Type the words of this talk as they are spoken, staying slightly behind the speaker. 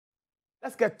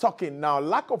Let's get talking now.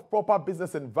 Lack of proper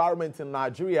business environment in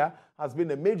Nigeria has been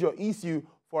a major issue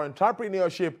for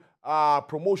entrepreneurship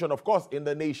promotion, of course, in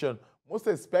the nation, most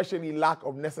especially lack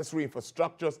of necessary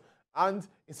infrastructures and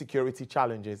insecurity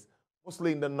challenges,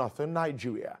 mostly in the northern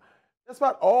Nigeria.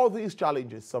 Despite all these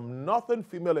challenges, some northern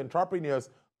female entrepreneurs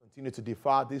continue to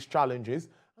defy these challenges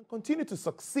and continue to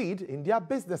succeed in their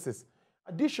businesses.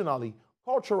 Additionally,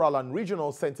 cultural and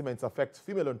regional sentiments affect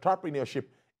female entrepreneurship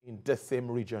in the same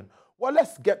region. Well,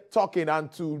 let's get talking,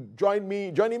 and to joining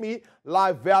me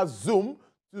live via Zoom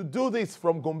to do this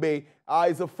from Gombe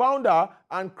is a founder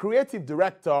and creative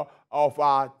director of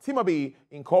Timabee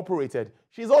Incorporated.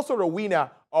 She's also the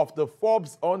winner of the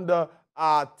Forbes Under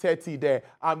 30 there.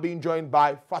 I'm being joined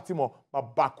by Fatima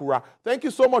Babakura. Thank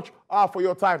you so much for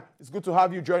your time. It's good to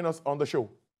have you join us on the show.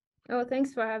 Oh,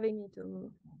 thanks for having me too.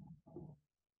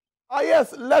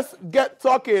 Yes, let's get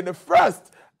talking.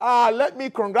 First, let me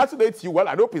congratulate you. Well,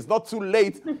 I hope it's not too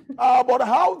late. But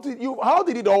how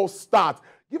did it all start?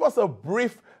 Give us a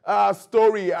brief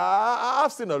story.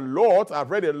 I've seen a lot.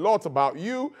 I've read a lot about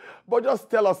you. But just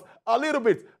tell us a little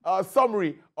bit,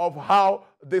 summary of how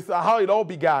it all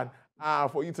began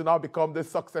for you to now become this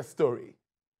success story.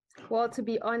 Well, to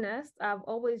be honest, I've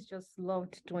always just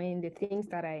loved doing the things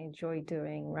that I enjoy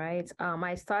doing, right?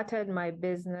 I started my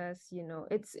business,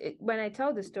 when I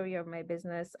tell the story of my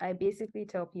business, I basically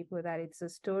tell people that it's a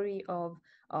story of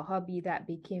a hobby that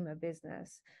became a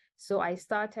business. So I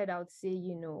started, I would say,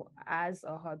 as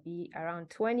a hobby around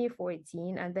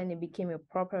 2014, and then it became a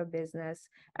proper business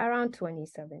around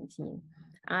 2017.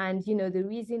 And, the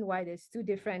reason why there's two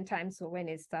different times for when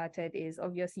it started is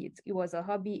obviously it was a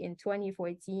hobby in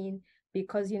 2014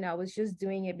 because, I was just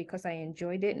doing it because I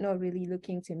enjoyed it, not really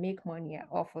looking to make money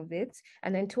off of it.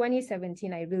 And then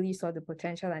 2017, I really saw the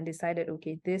potential and decided,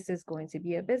 okay, this is going to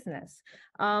be a business.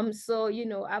 So,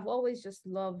 I've always just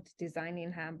loved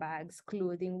designing handbags,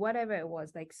 clothing, whatever it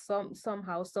was, like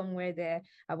somehow, somewhere there,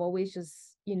 I've always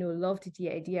just, loved the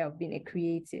idea of being a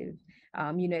creative,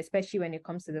 especially when it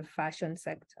comes to the fashion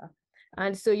sector.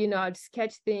 And so, I'd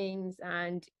sketch things.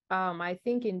 And I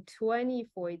think in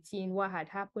 2014, what had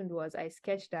happened was I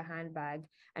sketched a handbag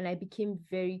and I became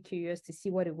very curious to see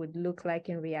what it would look like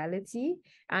in reality.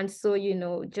 And so,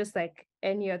 just like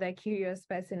any other curious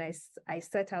person, I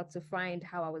set out to find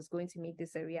how I was going to make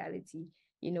this a reality.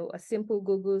 A simple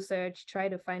Google search, try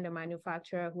to find a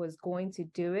manufacturer who was going to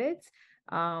do it.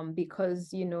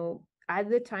 Because, at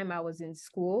the time I was in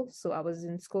school, so I was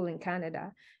in school in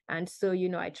Canada. And so,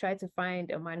 I tried to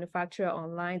find a manufacturer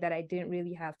online that I didn't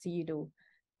really have to,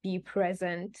 be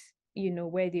present,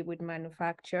 where they would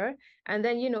manufacture. And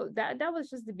then, that was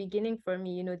just the beginning for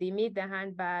me. They made the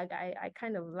handbag. I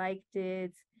kind of liked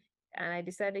it. And I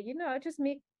decided, I'll just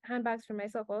make handbags for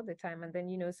myself all the time. And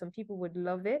then, some people would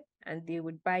love it and they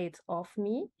would buy it off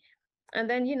me. And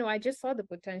then, I just saw the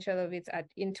potential of it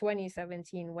in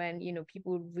 2017 when,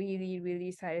 people really,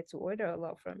 really started to order a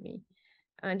lot from me.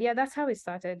 And yeah, that's how it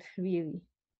started, really.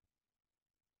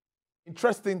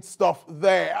 Interesting stuff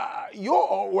there. You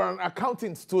were an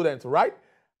accounting student, right?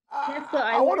 Yeah, so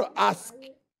I want to ask.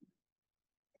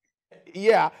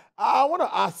 Yeah, I want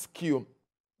to ask you,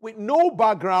 with no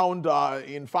background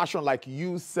in fashion, like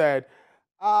you said,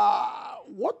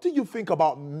 what do you think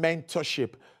about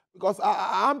mentorship? Because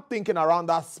I'm thinking around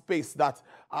that space that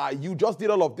you just did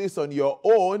all of this on your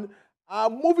own.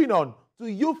 Moving on, do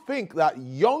you think that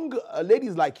young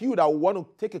ladies like you that want to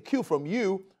take a cue from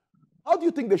you, how do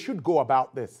you think they should go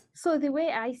about this? So the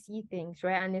way I see things,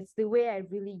 right, and it's the way I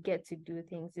really get to do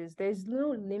things, is there's no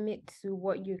limit to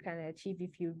what you can achieve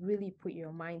if you really put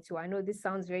your mind to. I know this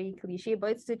sounds very cliche, but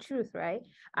it's the truth, right?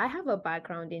 I have a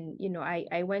background in,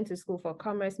 I went to school for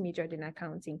commerce, majored in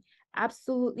accounting.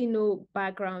 Absolutely no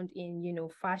background in,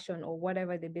 fashion or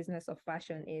whatever the business of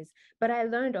fashion is. But I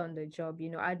learned on the job,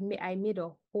 I made a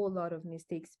whole lot of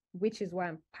mistakes, which is why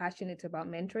I'm passionate about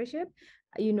mentorship.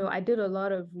 I did a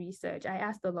lot of research. I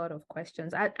asked a lot of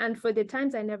questions. And for the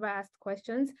times I never asked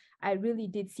questions, I really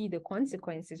did see the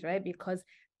consequences, right? Because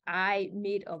I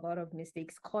made a lot of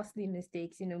mistakes, costly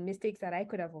mistakes, mistakes that I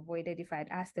could have avoided if I'd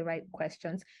asked the right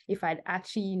questions, if I'd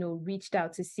actually, reached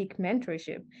out to seek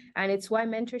mentorship. And it's why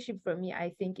mentorship for me,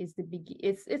 I think, is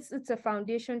it's a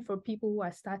foundation for people who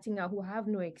are starting out, who have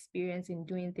no experience in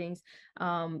doing things,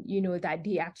 that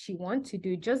they actually want to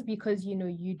do. Just because,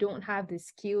 you don't have the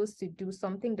skills to do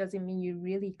something doesn't mean you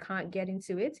really can't get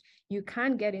into it. You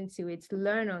can get into it,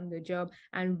 learn on the job,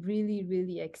 and really,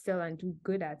 really excel and do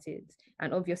good at it.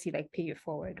 And obviously, like, pay it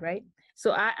forward, right?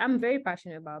 So I'm very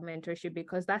passionate about mentorship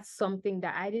because that's something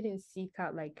that I didn't seek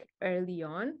out like early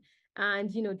on.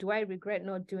 And, do I regret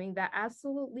not doing that?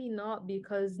 Absolutely not,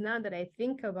 because now that I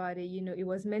think about it, it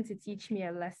was meant to teach me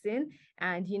a lesson.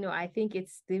 And, I think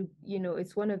it's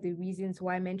one of the reasons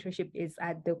why mentorship is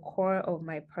at the core of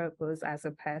my purpose as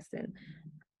a person.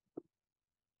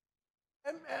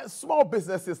 And, small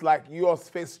businesses like yours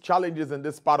face challenges in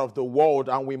this part of the world,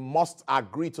 and we must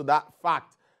agree to that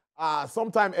fact.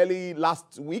 Sometime early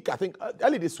last week, I think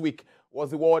early this week,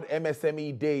 was the World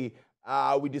MSME Day.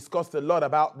 We discussed a lot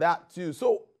about that too.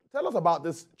 So tell us about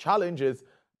these challenges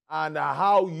and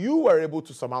how you were able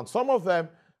to surmount some of them,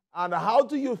 and how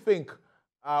do you think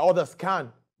others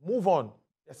can move on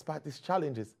despite these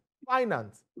challenges?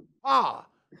 Finance, we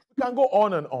can go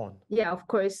on and on. Yeah, of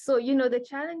course. So, the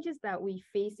challenges that we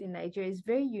face in Nigeria is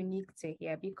very unique to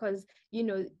here because, in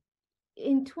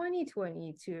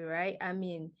 2022, right? I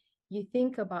mean, you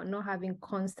think about not having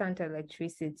constant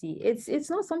electricity. It's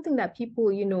not something that people,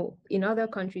 in other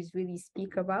countries really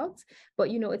speak about, but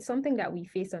it's something that we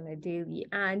face on a daily.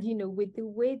 And with the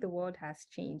way the world has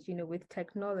changed, with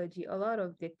technology, a lot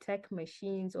of the tech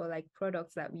machines or like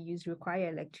products that we use require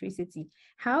electricity.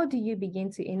 How do you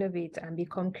begin to innovate and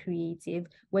become creative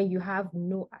when you have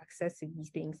no access to these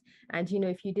things? And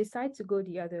if you decide to go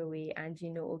the other way and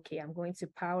okay, I'm going to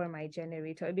power my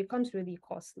generator, it becomes really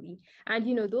costly. And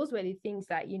those were the things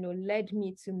that led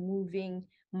me to moving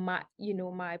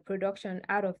my production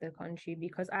out of the country,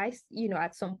 because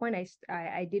at some point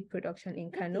I did production in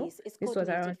Kano. This was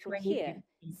around from 2015. here,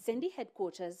 Sandy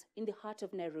headquarters in the heart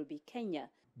of Nairobi, Kenya.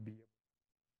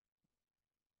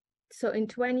 So in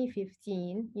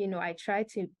 2015, I tried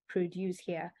to produce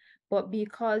here, but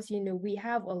because, we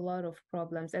have a lot of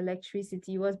problems,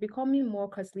 electricity was becoming more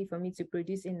costly for me to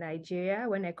produce in Nigeria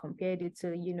when I compared it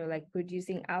to, like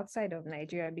producing outside of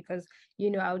Nigeria, because,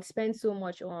 I would spend so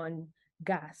much on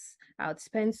gas. I would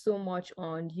spend so much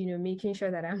on, making sure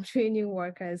that I'm training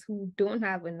workers who don't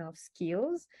have enough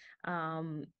skills.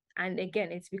 And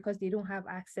again, it's because they don't have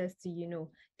access to,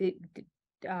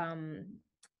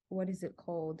 what is it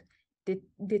called?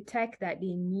 The tech that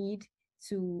they need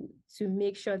to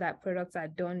make sure that products are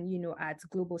done at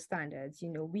global standards.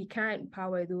 We can't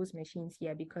power those machines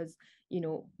here because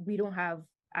we don't have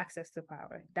access to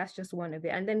power. That's just one of it.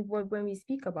 And then when we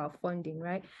speak about funding,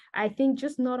 right, I think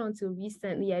just not until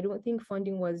recently, I don't think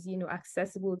funding was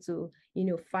accessible to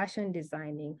fashion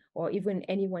designing or even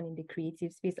anyone in the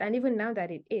creative space. And even now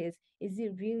that it is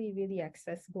it really, really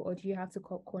accessible, or do you have to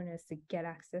cut corners to get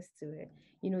access to it?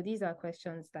 These are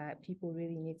questions that people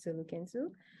really need to look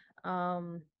into.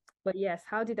 But yes,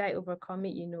 how did I overcome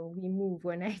it? We move,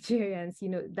 we're Nigerians,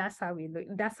 that's how we look,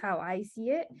 that's how I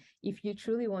see it. If you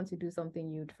truly want to do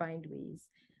something, you'd find ways.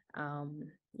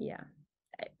 Yeah.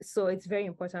 So it's very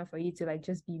important for you to like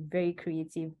just be very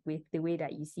creative with the way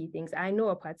that you see things. I know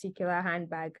a particular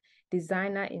handbag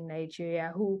designer in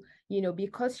Nigeria who,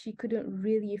 because she couldn't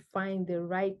really find the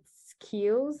right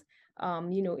skills,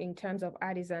 in terms of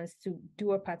artisans to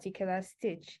do a particular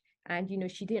stitch. And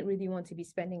she didn't really want to be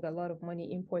spending a lot of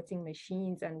money importing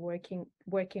machines and working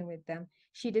with them.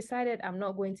 She decided, I'm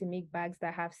not going to make bags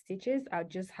that have stitches. I'll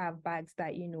just have bags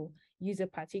that use a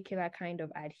particular kind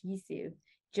of adhesive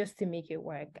just to make it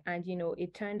work. And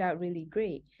it turned out really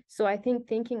great. So I think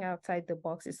thinking outside the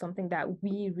box is something that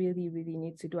we really, really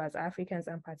need to do as Africans,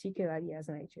 and particularly as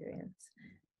Nigerians.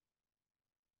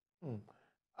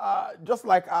 Just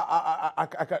like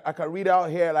I can read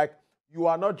out here, like, you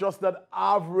are not just that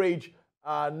average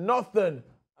northern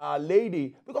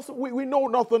lady, because we know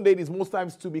northern ladies most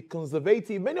times to be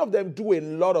conservative. Many of them do a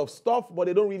lot of stuff, but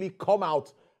they don't really come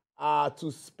out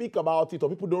to speak about it, or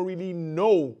people don't really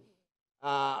know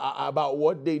about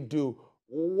what they do.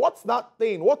 What's that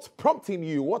thing? What's prompting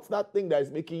you? What's that thing that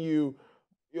is making you,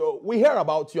 we hear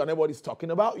about you and everybody's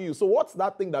talking about you. So what's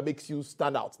that thing that makes you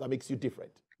stand out, that makes you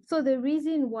different? So the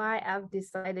reason why I've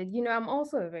decided, I'm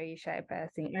also a very shy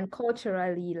person, and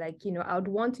culturally, like, I would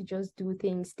want to just do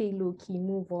things, stay low key,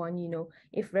 move on,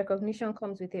 if recognition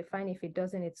comes with it, fine. If it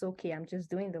doesn't, it's okay. I'm just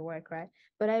doing the work, right?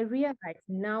 But I realize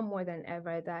now more than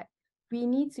ever that we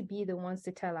need to be the ones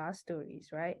to tell our stories,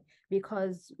 right?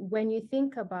 Because when you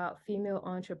think about female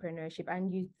entrepreneurship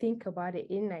and you think about it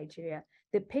in Nigeria,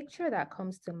 the picture that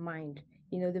comes to mind,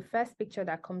 the first picture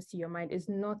that comes to your mind is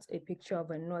not a picture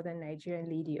of a northern Nigerian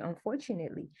lady,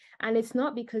 unfortunately. And it's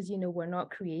not because, we're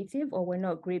not creative or we're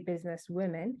not great business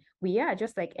women. We are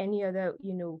just like any other,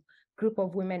 group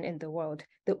of women in the world.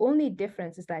 The only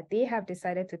difference is that they have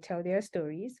decided to tell their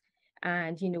stories,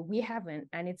 and we haven't.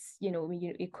 And it's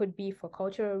it could be for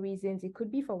cultural reasons, it could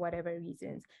be for whatever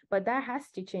reasons, but that has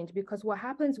to change, because what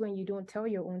happens when you don't tell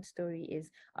your own story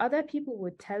is other people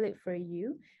would tell it for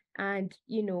you, And,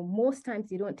 most times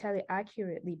they don't tell it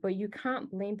accurately, but you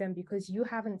can't blame them because you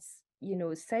haven't,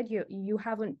 you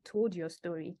haven't told your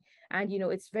story. And,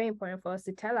 it's very important for us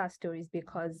to tell our stories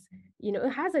because,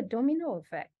 it has a domino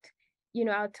effect.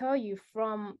 I'll tell you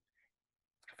from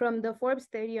the Forbes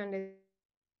 30 on the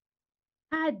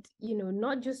had,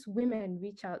 not just women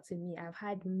reach out to me, I've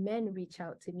had men reach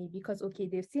out to me because, okay,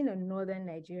 they've seen a Northern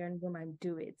Nigerian woman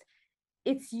do it.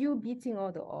 It's you beating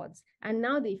all the odds. And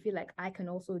now they feel like I can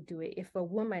also do it. If a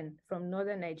woman from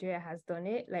Northern Nigeria has done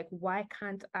it, like, why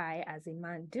can't I as a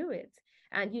man do it?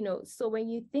 And, so when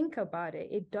you think about it,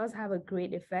 it does have a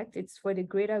great effect. It's for the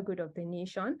greater good of the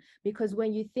nation, because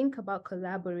when you think about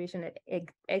collaboration,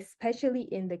 especially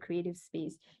in the creative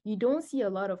space, you don't see a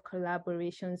lot of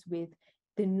collaborations with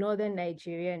the Northern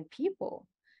Nigerian people.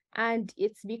 And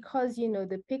it's because,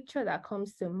 the picture that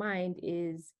comes to mind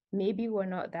is maybe we're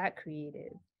not that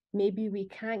creative. Maybe we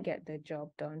can't get the job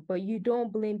done, but you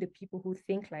don't blame the people who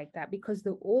think like that, because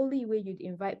the only way you'd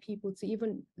invite people to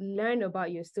even learn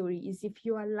about your story is if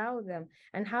you allow them.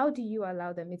 And how do you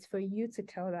allow them? It's for you to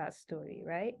tell that story,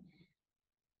 right?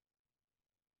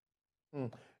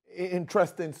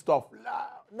 Interesting stuff.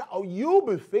 Now, you'll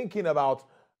be thinking about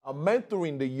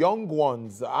mentoring the young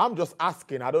ones. I'm just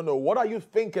asking, I don't know, what are you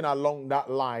thinking along that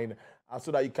line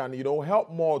so that you can, help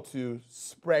more to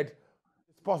spread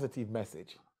this positive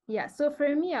message? Yeah, so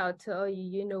for me, I'll tell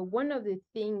you, one of the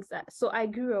things so I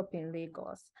grew up in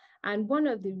Lagos, and one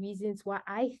of the reasons why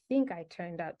I think I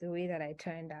turned out the way that I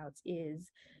turned out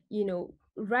is,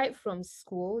 right from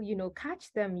school,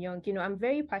 catch them young. I'm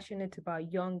very passionate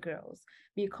about young girls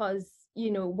because,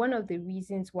 one of the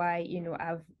reasons why,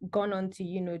 I've gone on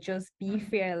to, just be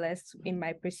fearless in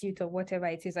my pursuit of whatever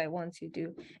it is I want to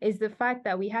do is the fact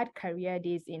that we had career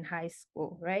days in high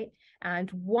school, right?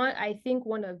 And I think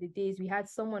one of the days we had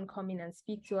someone come in and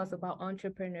speak to us about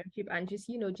entrepreneurship and just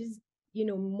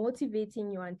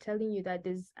motivating you and telling you that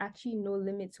there's actually no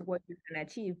limit to what you can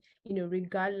achieve,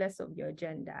 regardless of your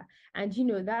gender. And,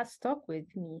 that stuck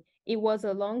with me. It was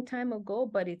a long time ago,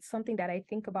 but it's something that I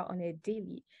think about on a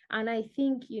daily. And I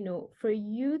think, for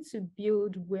you to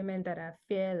build women that are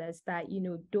fearless, that,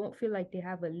 don't feel like they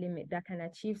have a limit, that can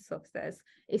achieve success,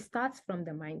 it starts from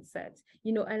the mindset.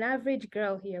 An average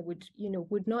girl here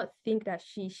would not think that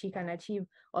she can achieve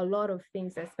a lot of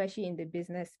things, especially in the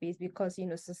business space, because,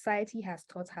 society has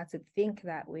taught her to think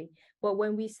that way. But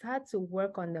when we start to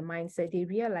work on the mindset, they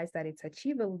realize that it's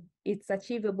achievable, it's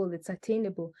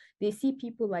attainable. They see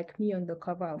people like me on the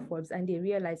cover of Forbes and they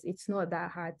realize it's not that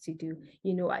hard to do.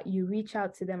 You reach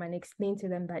out to them and explain to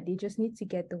them that they just need to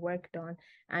get the work done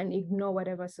and ignore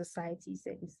whatever society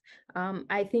says.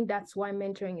 I think that's why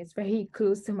mentoring is very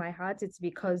close to my heart. It's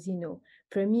because,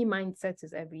 for me, mindset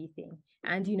is everything.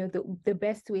 And, the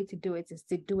best way to do it is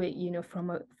to do it,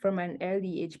 from an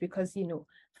early age, because,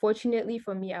 fortunately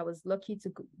for me, I was lucky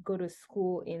to go to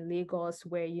school in Lagos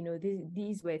where,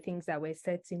 these were things that were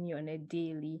said to me on a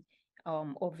daily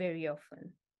or very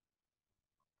often.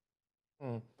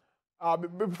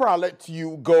 Before I let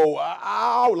you go,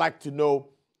 I would like to know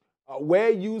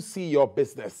where you see your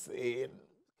business in,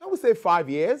 I would say 5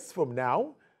 years from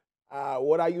now.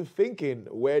 What are you thinking?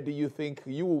 Where do you think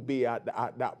you will be at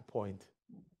that point?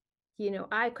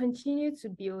 I continue to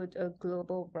build a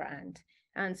global brand.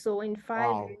 And so in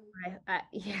 5 years,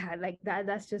 yeah, like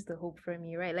that's just the hope for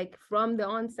me, right? Like from the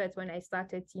onset when I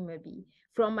started Timabee,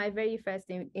 from my very first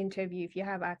interview, if you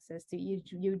have access to it,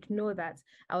 you'd know that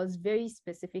I was very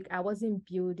specific. I wasn't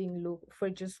building for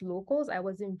just locals. I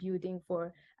wasn't building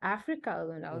for Africa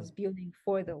alone. I was building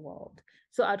for the world.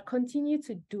 So I'd continue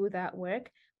to do that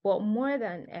work. But more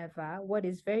than ever, what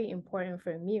is very important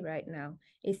for me right now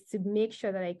is to make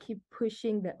sure that I keep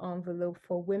pushing the envelope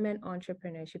for women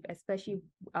entrepreneurship, especially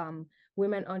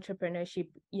women entrepreneurship,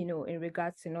 in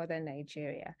regards to Northern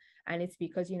Nigeria. And it's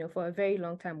because, for a very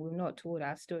long time, we've not told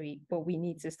our story, but we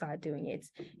need to start doing it.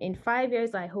 In 5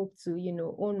 years, I hope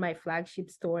to, own my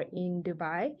flagship store in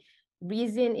Dubai.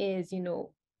 Reason is,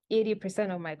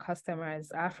 80% of my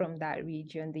customers are from that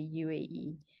region, the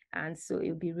UAE. And so it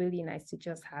would be really nice to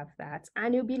just have that.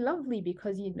 And it would be lovely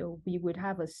because, we would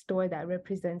have a store that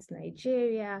represents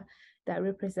Nigeria, that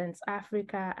represents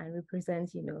Africa, and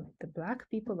represents, the Black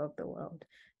people of the world,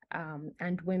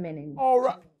 and women in.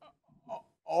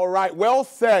 All right. Well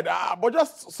said. But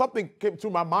just something came to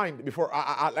my mind before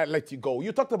I let you go.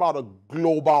 You talked about a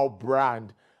global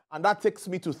brand, and that takes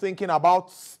me to thinking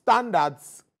about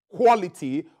standards,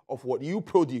 quality of what you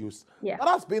produce. Yeah. That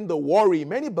has been the worry.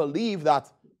 Many believe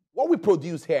that what we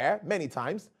produce here, many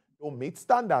times, don't meet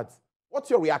standards. What's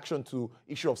your reaction to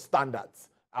issue of standards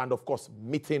and, of course,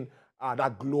 meeting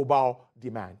that global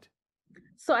demand?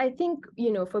 So I think,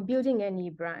 for building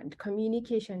any brand,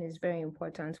 communication is very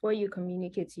important. What you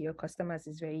communicate to your customers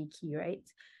is very key, right?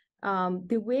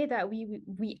 The way that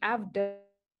we have done,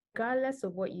 regardless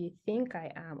of what you think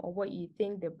I am or what you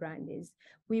think the brand is,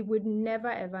 we would never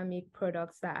ever make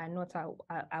products that are not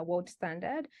our world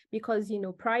standard, because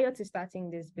prior to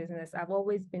starting this business, I've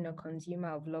always been a consumer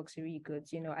of luxury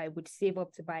goods. I would save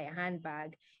up to buy a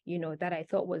handbag that I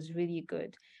thought was really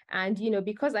good, and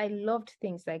because I loved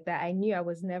things like that, I knew I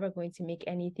was never going to make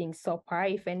anything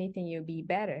subpar. If anything, you'll be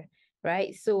better,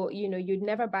 right? So you'd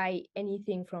never buy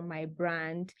anything from my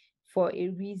brand for a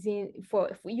reason.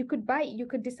 You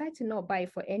could decide to not buy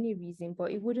for any reason,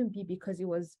 but it wouldn't be because it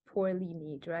was poorly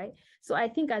made, right? So I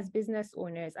think as business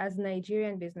owners, as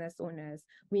Nigerian business owners,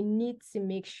 we need to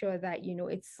make sure that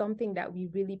it's something that we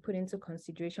really put into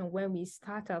consideration when we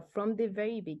start out from the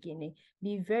very beginning.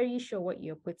 Be very sure what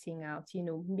you're putting out.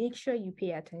 Make sure you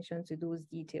pay attention to those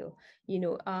details.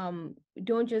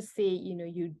 Don't just say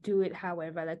you do it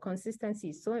however. Like, consistency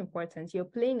is so important. You're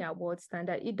playing at world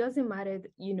standard. It doesn't matter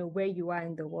where you are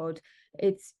in the world.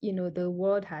 It's the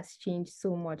world has changed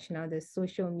so much now. There's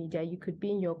social media. You could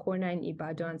be in your corner in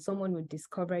Ibadan and someone would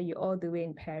discover you all the way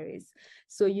in Paris.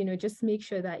 So just make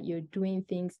sure that you're doing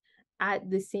things at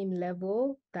the same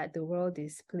level that the world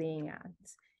is playing at.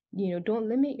 Don't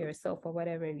limit yourself for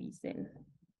whatever reason.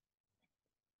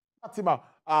 Fatima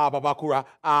Babakura,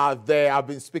 there I've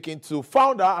been speaking to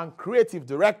founder and creative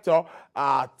director,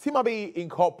 Timabee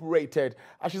Incorporated.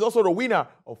 She's also the winner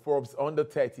of Forbes Under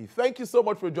 30. Thank you so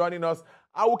much for joining us.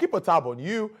 I will keep a tab on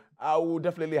you. I will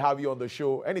definitely have you on the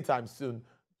show anytime soon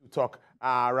to talk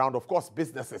around, of course,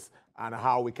 businesses and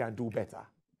how we can do better.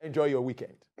 Enjoy your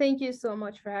weekend. Thank you so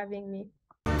much for having me.